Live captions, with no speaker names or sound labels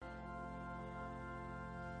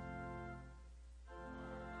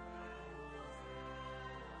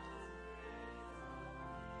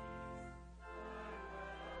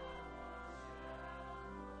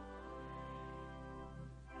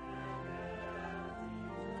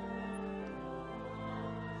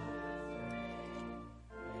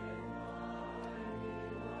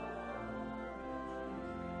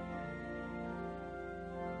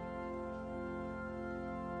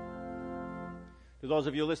To those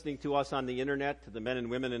of you listening to us on the internet, to the men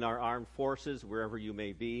and women in our armed forces, wherever you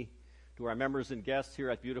may be, to our members and guests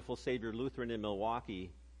here at Beautiful Savior Lutheran in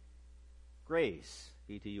Milwaukee, grace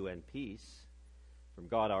be to you and peace from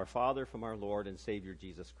God our Father, from our Lord and Savior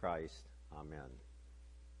Jesus Christ. Amen.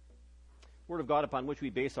 The Word of God upon which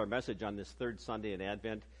we base our message on this third Sunday in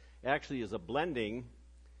Advent actually is a blending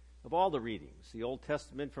of all the readings. The Old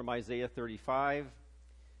Testament from Isaiah 35,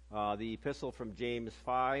 the Epistle from James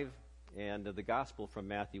 5, and the Gospel from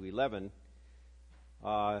Matthew 11.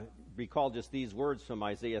 Recall just these words from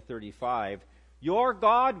Isaiah 35. Your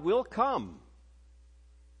God will come.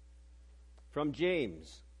 From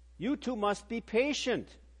James. You too must be patient.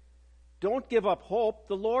 Don't give up hope.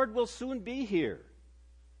 The Lord will soon be here.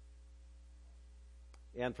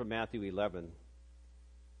 And from Matthew 11.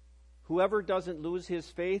 Whoever doesn't lose his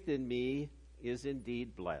faith in me is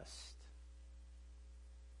indeed blessed.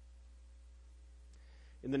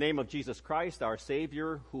 In the name of Jesus Christ, our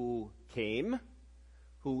Savior, who came,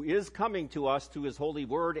 who is coming to us through his holy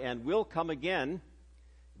word and will come again,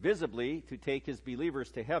 visibly, to take his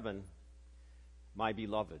believers to heaven, my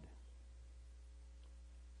beloved.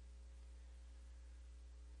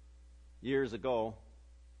 Years ago,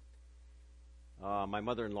 my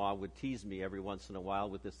mother-in-law would tease me every once in a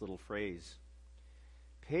while with this little phrase.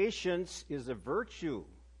 Patience is a virtue.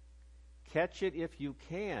 Catch it if you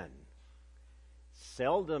can.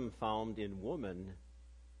 Seldom found in woman,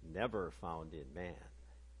 never found in man.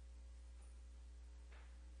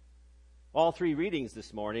 All three readings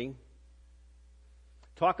this morning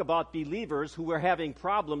talk about believers who were having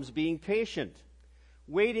problems being patient,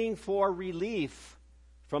 waiting for relief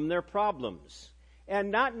from their problems,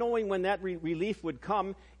 and not knowing when that relief would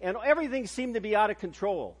come, and everything seemed to be out of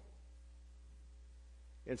control.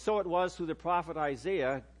 And so it was through the prophet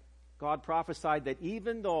Isaiah, God prophesied that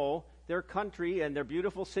even though their country and their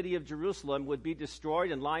beautiful city of Jerusalem would be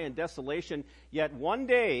destroyed and lie in desolation, yet one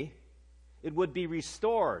day it would be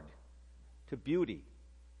restored to beauty.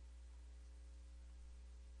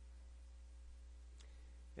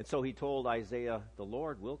 And so he told Isaiah, the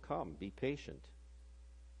Lord will come, be patient.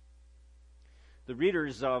 The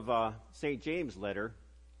readers of St. James' letter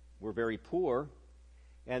were very poor,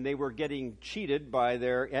 and they were getting cheated by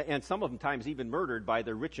and some of them times even murdered by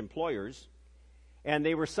their rich employers. And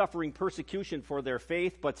they were suffering persecution for their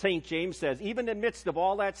faith. But St. James says, even in the midst of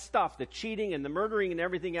all that stuff, the cheating and the murdering and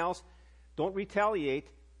everything else, don't retaliate,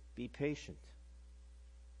 be patient.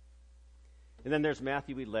 And then there's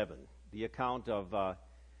Matthew 11, the account of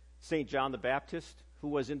St. John the Baptist, who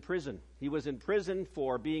was in prison. He was in prison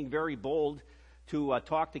for being very bold to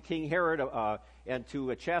talk to King Herod and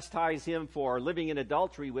to chastise him for living in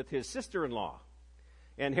adultery with his sister-in-law.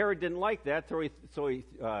 And Herod didn't like that, so he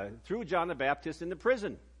threw John the Baptist into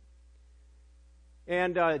prison.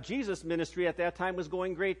 And Jesus' ministry at that time was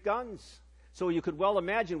going great guns. So you could well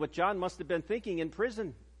imagine what John must have been thinking in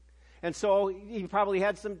prison. And so he probably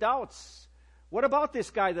had some doubts. What about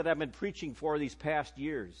this guy that I've been preaching for these past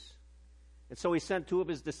years? And so he sent two of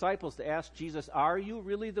his disciples to ask Jesus, are you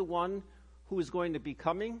really the one who is going to be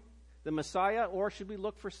coming, the Messiah, or should we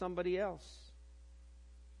look for somebody else?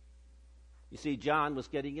 You see, John was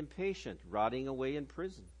getting impatient, rotting away in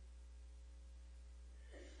prison.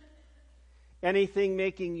 Anything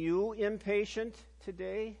making you impatient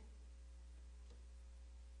today?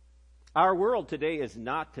 Our world today is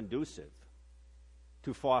not conducive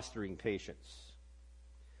to fostering patience.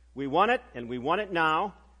 We want it, and we want it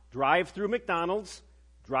now. Drive through McDonald's,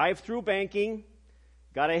 drive through banking,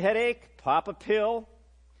 got a headache, pop a pill,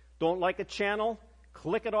 don't like a channel,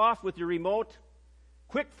 click it off with your remote.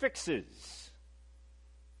 Quick fixes.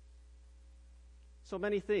 So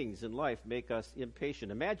many things in life make us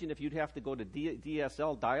impatient. Imagine if you'd have to go to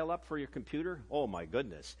DSL dial-up for your computer. Oh my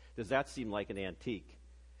goodness, does that seem like an antique?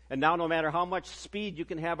 And now no matter how much speed you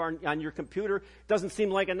can have on your computer, it doesn't seem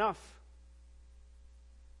like enough.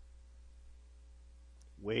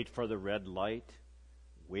 Wait for the red light.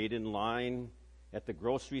 Wait in line at the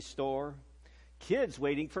grocery store. Kids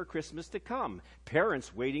waiting for Christmas to come.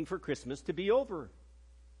 Parents waiting for Christmas to be over.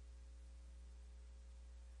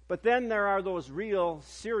 But then there are those real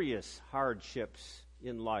serious hardships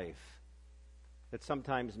in life that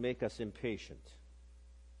sometimes make us impatient.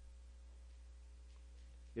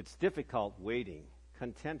 It's difficult waiting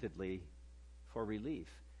contentedly for relief.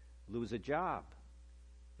 Lose a job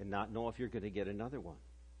and not know if you're going to get another one.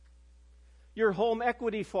 Your home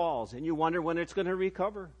equity falls and you wonder when it's going to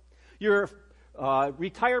recover. Your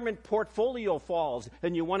retirement portfolio falls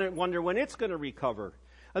and you wonder when it's going to recover.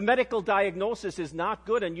 A medical diagnosis is not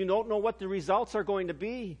good and you don't know what the results are going to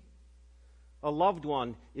be. A loved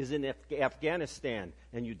one is in Afghanistan,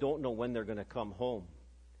 and you don't know when they're going to come home.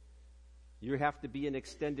 You have to be in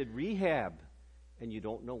extended rehab, and you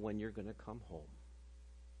don't know when you're going to come home.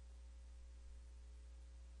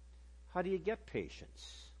 How do you get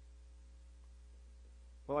patience?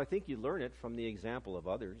 Well, I think you learn it from the example of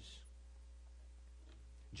others.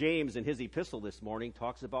 James, in his epistle this morning,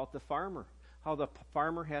 talks about the farmer, how the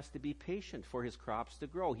farmer has to be patient for his crops to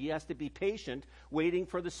grow. He has to be patient waiting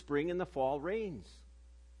for the spring and the fall rains.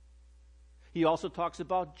 He also talks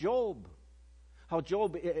about Job, how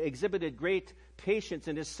Job exhibited great patience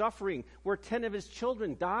in his suffering, where 10 of his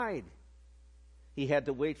children died. He had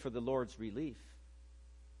to wait for the Lord's relief.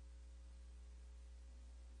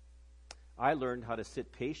 I learned how to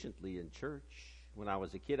sit patiently in church when I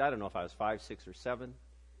was a kid. I don't know if I was 5, 6, or 7.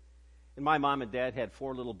 And my mom and dad had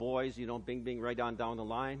 4 little boys, bing, bing, right on down the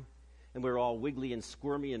line. And we were all wiggly and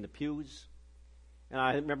squirmy in the pews. And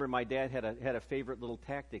I remember my dad had a favorite little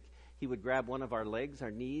tactic. He would grab one of our legs, our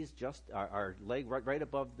knees, just our leg right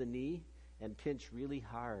above the knee, and pinch really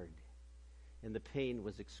hard. And the pain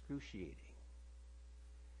was excruciating.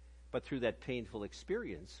 But through that painful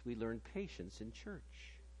experience, we learned patience in church.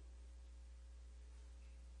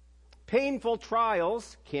 Painful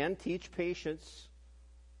trials can teach patience.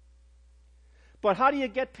 But how do you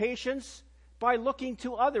get patience? By looking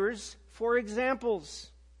to others for examples.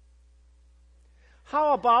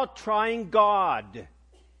 How about trying God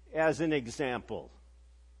as an example?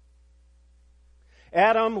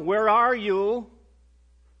 Adam, where are you?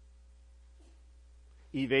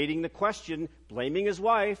 Evading the question, blaming his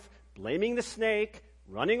wife, blaming the snake,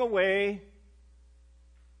 running away.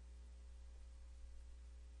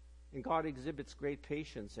 And God exhibits great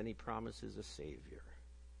patience, and he promises a Savior.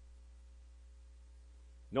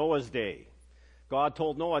 Noah's day. God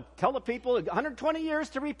told Noah, tell the people 120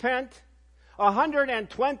 years to repent.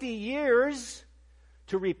 120 years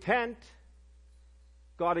to repent.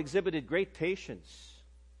 God exhibited great patience.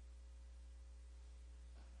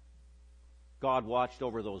 God watched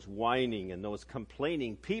over those whining and those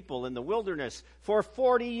complaining people in the wilderness for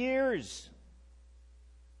 40 years.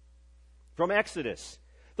 From Exodus,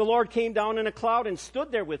 the Lord came down in a cloud and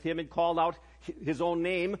stood there with him and called out his own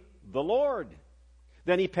name, the Lord.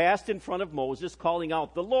 Then he passed in front of Moses, calling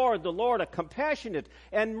out, the Lord, a compassionate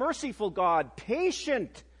and merciful God,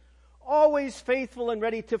 patient, always faithful and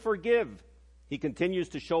ready to forgive. He continues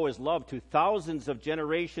to show his love to thousands of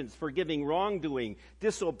generations, forgiving wrongdoing,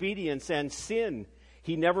 disobedience, and sin.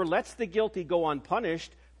 He never lets the guilty go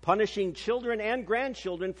unpunished, punishing children and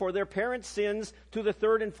grandchildren for their parents' sins to the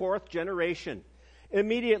 3rd and 4th generation.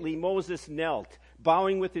 Immediately Moses knelt,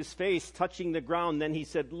 bowing with his face, touching the ground. Then he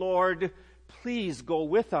said, Lord, please go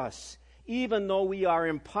with us. Even though we are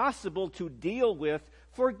impossible to deal with,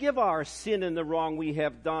 forgive our sin and the wrong we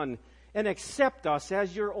have done, and accept us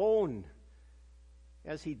as your own,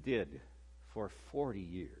 as he did for 40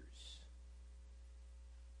 years.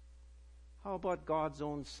 How about God's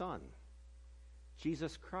own Son,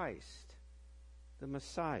 Jesus Christ, the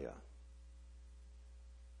Messiah?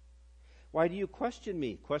 Why do you question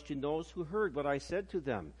me? Question those who heard what I said to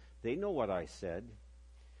them. They know what I said.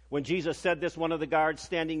 When Jesus said this, one of the guards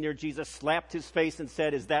standing near Jesus slapped his face and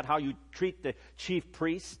said, is that how you treat the chief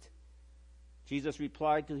priest? Jesus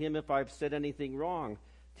replied to him, if I've said anything wrong,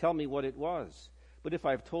 tell me what it was. But if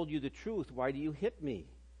I've told you the truth, why do you hit me?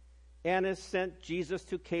 Annas sent Jesus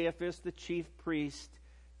to Caiaphas, the chief priest.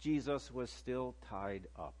 Jesus was still tied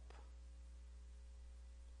up.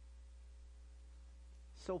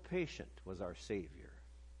 So patient was our Savior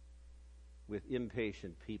with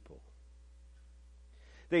impatient people.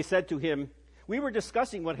 They said to him, we were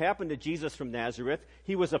discussing what happened to Jesus from Nazareth.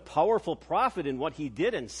 He was a powerful prophet in what he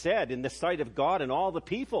did and said in the sight of God and all the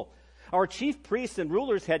people. Our chief priests and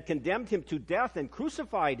rulers had condemned him to death and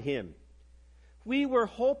crucified him. We were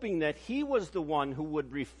hoping that he was the one who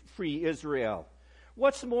would free Israel.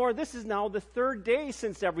 What's more, this is now the 3rd day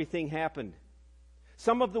since everything happened.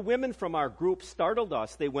 Some of the women from our group startled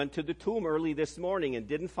us. They went to the tomb early this morning and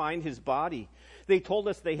didn't find his body. They told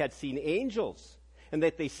us they had seen angels and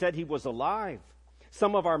that they said he was alive.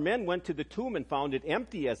 Some of our men went to the tomb and found it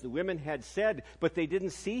empty, as the women had said, but they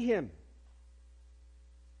didn't see him.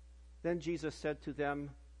 Then Jesus said to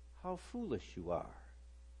them, how foolish you are.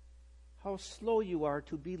 How slow you are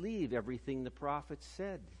to believe everything the prophets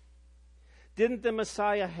said. Didn't the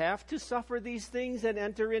Messiah have to suffer these things and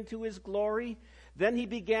enter into his glory? Then he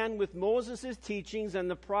began with Moses' teachings and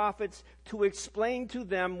the prophets to explain to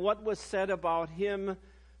them what was said about him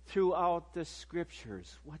throughout the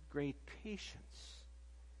Scriptures. What great patience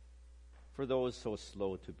for those so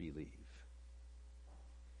slow to believe.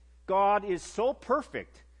 God is so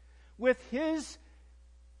perfect, with his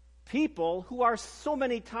people who are so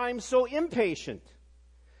many times so impatient.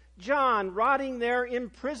 John rotting there in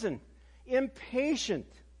prison, impatient.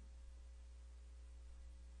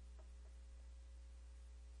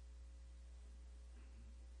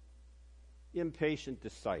 Impatient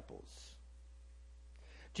disciples.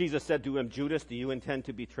 Jesus said to him, Judas, do you intend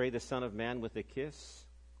to betray the Son of Man with a kiss?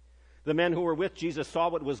 The men who were with Jesus saw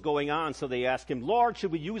what was going on, so they asked him, Lord,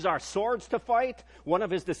 should we use our swords to fight? One of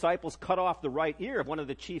his disciples cut off the right ear of one of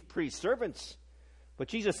the chief priest's servants. But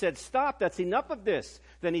Jesus said, stop, that's enough of this.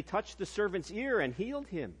 Then he touched the servant's ear and healed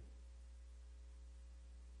him.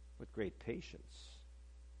 With great patience.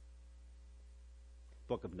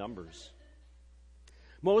 Book of Numbers.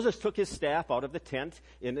 Moses took his staff out of the tent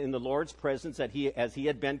in the Lord's presence as he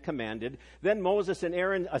had been commanded. Then Moses and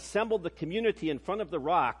Aaron assembled the community in front of the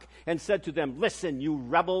rock and said to them, listen, you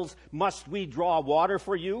rebels, must we draw water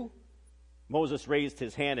for you? Moses raised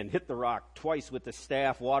his hand and hit the rock twice with the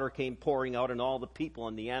staff. Water came pouring out, and all the people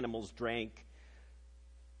and the animals drank.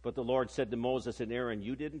 But the Lord said to Moses and Aaron,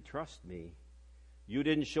 you didn't trust me. You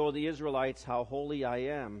didn't show the Israelites how holy I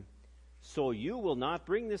am. So you will not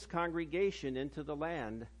bring this congregation into the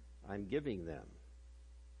land I'm giving them.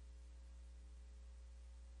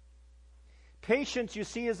 Patience, you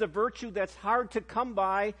see, is a virtue that's hard to come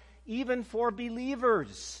by even for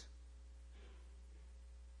believers.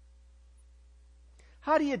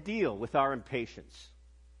 How do you deal with our impatience?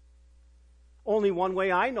 Only one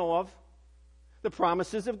way I know of, the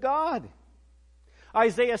promises of God.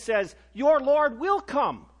 Isaiah says, your Lord will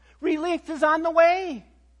come. Relief is on the way.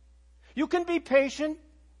 You can be patient.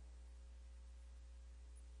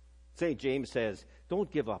 St. James says,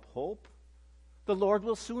 don't give up hope. The Lord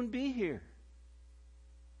will soon be here.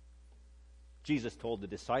 Jesus told the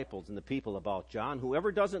disciples and the people about John,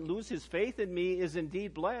 whoever doesn't lose his faith in me is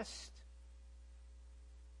indeed blessed.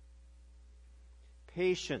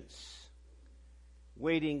 Patience,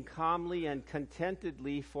 waiting calmly and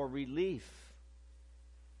contentedly for relief.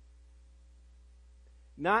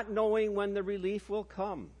 Not knowing when the relief will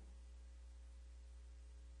come.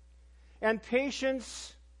 And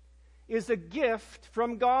patience is a gift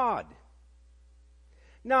from God.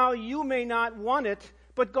 Now, you may not want it,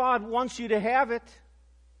 but God wants you to have it.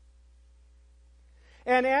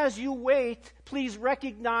 And as you wait, please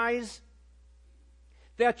recognize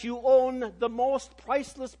that you own the most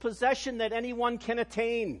priceless possession that anyone can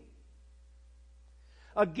attain.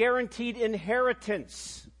 A guaranteed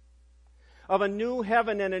inheritance of a new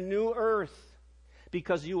heaven and a new earth.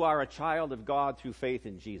 Because you are a child of God through faith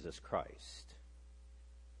in Jesus Christ.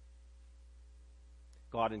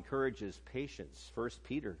 God encourages patience, 1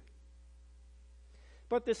 Peter.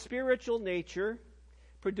 But the spiritual nature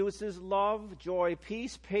produces love, joy,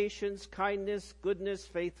 peace, patience, kindness, goodness,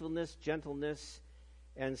 faithfulness, gentleness,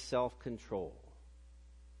 and self-control.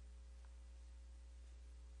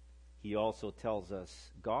 He also tells us,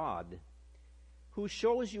 God, who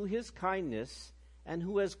shows you his kindness and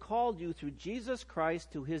who has called you through Jesus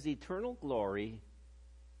Christ to his eternal glory,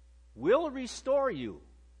 will restore you,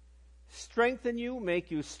 strengthen you,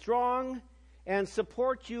 make you strong, and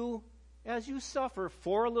support you as you suffer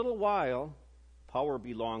for a little while. Power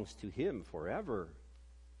belongs to him forever.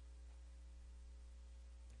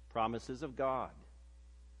 Promises of God.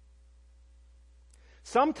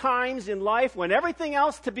 Sometimes in life, when everything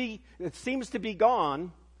else seems to be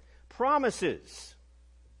gone, promises.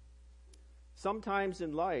 Sometimes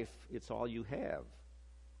in life, it's all you have.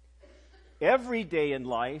 Every day in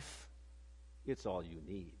life, it's all you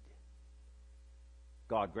need.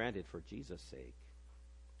 God grant it for Jesus' sake.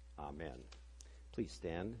 Amen. Please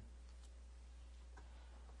stand.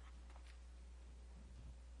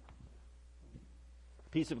 The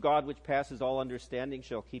peace of God, which passes all understanding,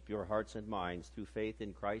 shall keep your hearts and minds through faith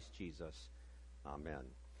in Christ Jesus. Amen.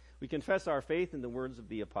 We confess our faith in the words of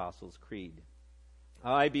the Apostles' Creed.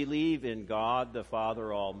 I believe in God, the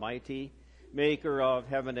Father Almighty, maker of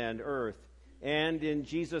heaven and earth, and in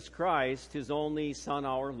Jesus Christ, his only Son,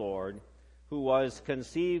 our Lord, who was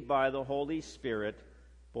conceived by the Holy Spirit,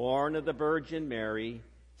 born of the Virgin Mary,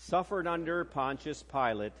 suffered under Pontius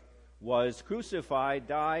Pilate, was crucified,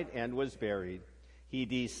 died, and was buried. He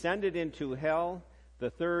descended into hell. The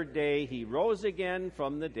third day he rose again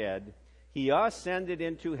from the dead. He ascended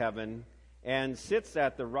into heaven and sits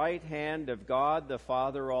at the right hand of God the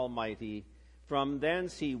Father Almighty. From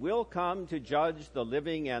thence he will come to judge the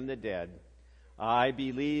living and the dead. I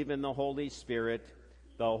believe in the Holy Spirit,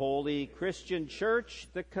 the holy Christian church,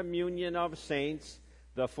 the communion of saints,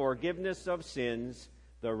 the forgiveness of sins,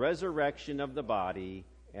 the resurrection of the body,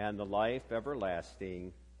 and the life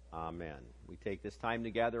everlasting. Amen. We take this time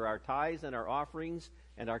to gather our tithes and our offerings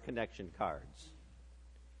and our connection cards.